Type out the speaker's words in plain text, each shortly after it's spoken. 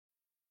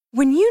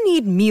When you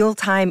need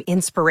mealtime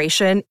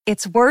inspiration,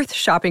 it's worth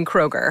shopping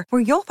Kroger,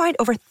 where you'll find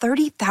over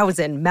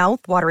 30,000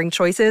 mouth-watering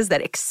choices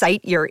that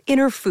excite your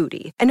inner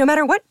foodie. And no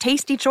matter what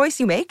tasty choice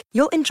you make,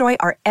 you'll enjoy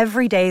our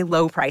everyday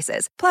low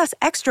prices, plus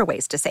extra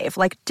ways to save,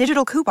 like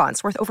digital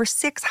coupons worth over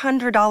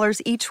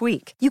 $600 each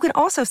week. You can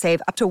also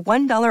save up to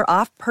 $1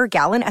 off per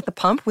gallon at the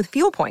pump with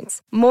fuel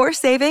points. More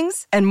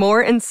savings and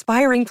more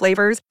inspiring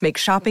flavors make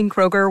shopping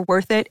Kroger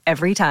worth it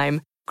every time.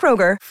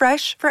 Kroger,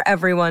 fresh for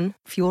everyone.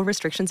 Fuel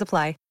restrictions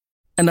apply.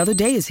 Another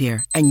day is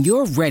here, and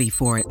you're ready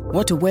for it.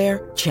 What to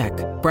wear? Check.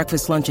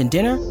 Breakfast, lunch, and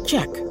dinner?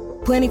 Check.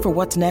 Planning for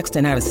what's next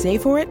and how to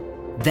save for it?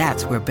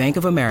 That's where Bank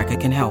of America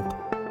can help.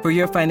 For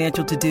your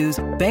financial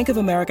to-dos, Bank of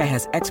America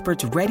has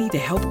experts ready to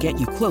help get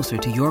you closer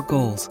to your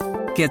goals.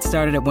 Get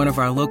started at one of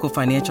our local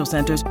financial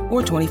centers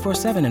or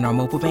 24/7 in our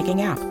mobile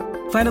banking app.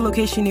 Find a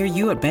location near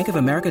you at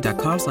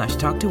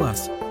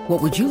bankofamerica.com/talktous.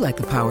 What would you like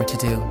the power to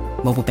do?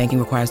 Mobile banking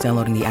requires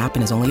downloading the app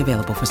and is only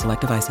available for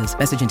select devices.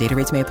 Message and data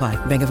rates may apply.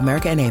 Bank of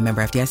America N.A.,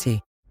 member FDIC.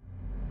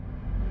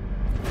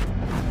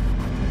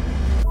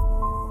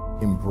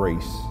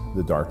 Embrace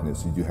the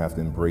darkness. You do have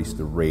to embrace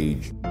the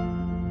rage.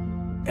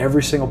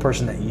 Every single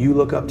person that you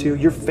look up to,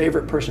 your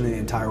favorite person in the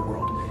entire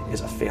world,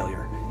 is a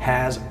failure,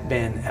 has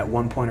been at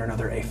one point or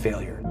another a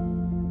failure.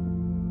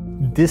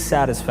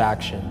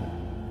 Dissatisfaction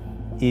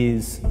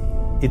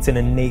it's an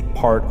innate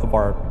part of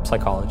our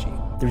psychology.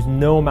 There's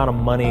no amount of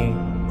money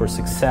or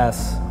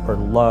success or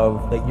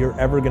love that you're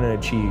ever going to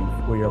achieve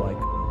where you're like,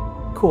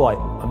 cool,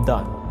 I'm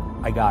done.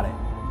 I got it.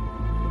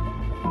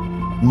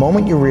 The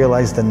moment you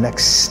realize the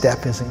next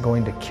step isn't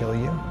going to kill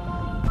you,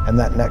 and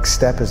that next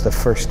step is the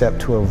first step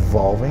to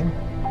evolving,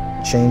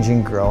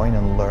 changing, growing,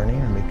 and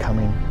learning, and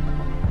becoming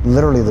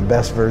literally the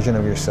best version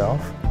of yourself,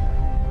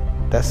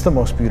 that's the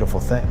most beautiful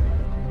thing.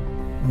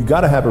 You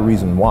got to have a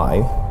reason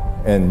why,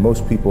 and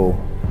most people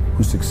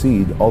who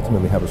succeed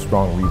ultimately have a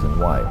strong reason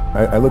why.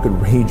 I look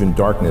at rage and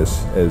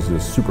darkness as a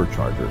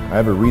supercharger. I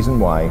have a reason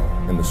why,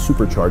 and the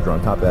supercharger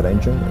on top of that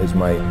engine is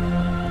my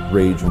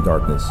rage and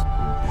darkness.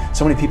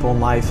 So many people in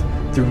life,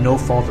 through no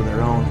fault of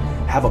their own,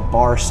 have a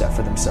bar set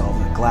for themselves,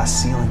 a glass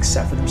ceiling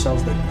set for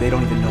themselves that they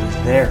don't even know is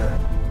there.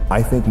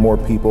 I think more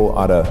people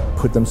ought to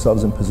put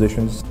themselves in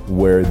positions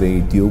where they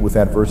deal with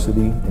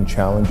adversity and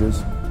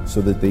challenges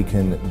so that they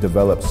can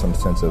develop some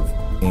sense of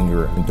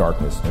anger and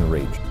darkness and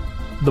rage.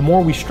 The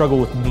more we struggle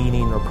with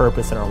meaning or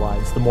purpose in our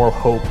lives, the more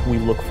hope we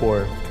look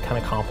for to kind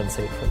of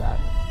compensate for that.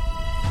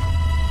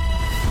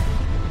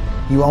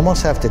 You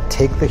almost have to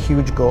take the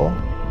huge goal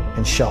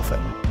and shelf it.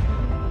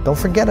 Don't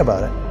forget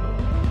about it,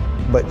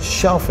 but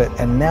shelf it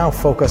and now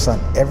focus on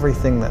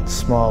everything that's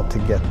small to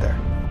get there.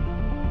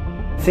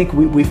 I think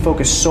we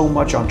focus so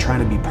much on trying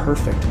to be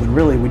perfect when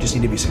really we just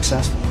need to be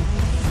successful.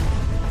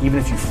 Even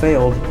if you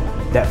failed,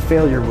 that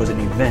failure was an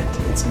event.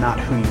 It's not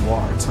who you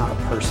are. It's not a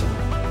person.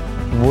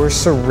 We're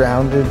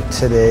surrounded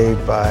today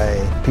by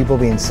people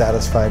being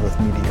satisfied with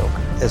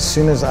mediocre. As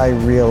soon as I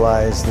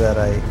realized that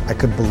I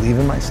could believe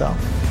in myself,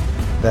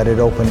 that it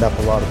opened up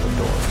a lot of the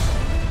doors.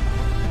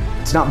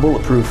 It's not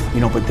bulletproof,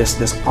 but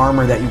this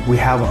armor that we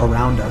have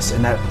around us,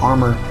 and that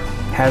armor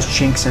has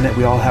chinks in it.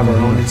 We all have our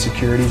own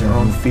insecurities, our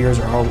own fears,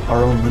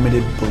 our own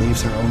limited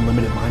beliefs, our own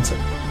limited mindset.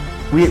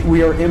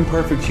 We are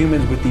imperfect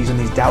humans with these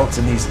doubts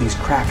and these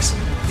cracks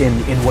in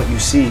what you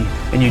see,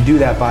 and you do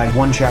that by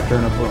one chapter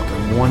in a book,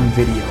 or one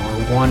video,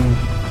 or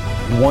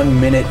one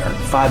minute or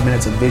 5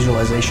 minutes of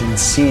visualization and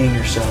seeing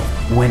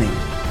yourself winning.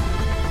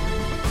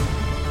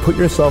 Put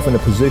yourself in a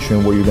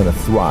position where you're going to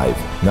thrive,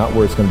 not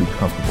where it's going to be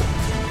comfortable.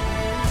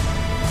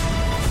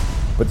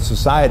 But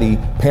society,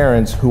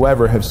 parents,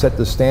 whoever, have set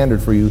the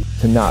standard for you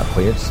to not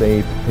play it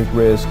safe, take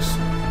risks.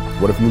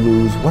 What if you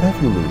lose? What if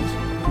you lose?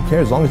 Who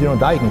cares? As long as you don't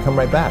die, you can come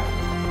right back.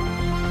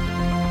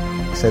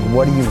 I said,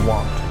 what do you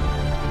want?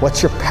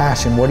 What's your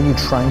passion? What are you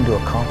trying to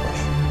accomplish?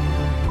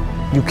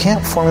 You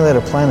can't formulate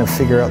a plan and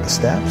figure out the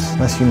steps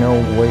unless you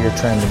know where you're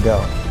trying to go.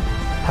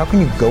 How can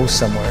you go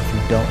somewhere if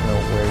you don't know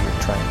where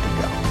you're trying to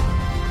go?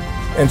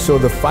 And so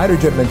the fighter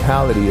jet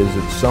mentality is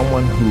that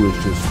someone who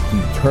is just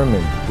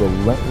determined,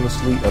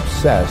 relentlessly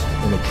obsessed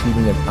in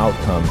achieving an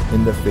outcome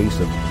in the face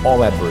of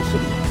all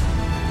adversity.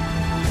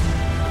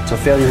 So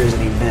failure is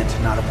an event,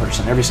 not a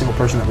person. Every single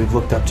person that we've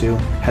looked up to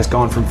has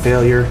gone from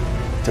failure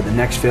to the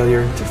next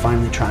failure to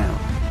finally triumph.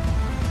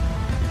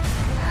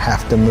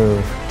 Have to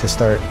move to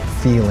start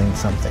feeling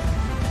something.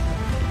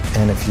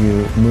 And if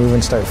you move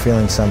and start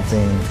feeling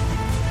something,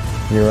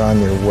 you're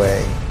on your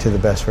way to the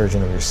best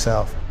version of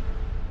yourself.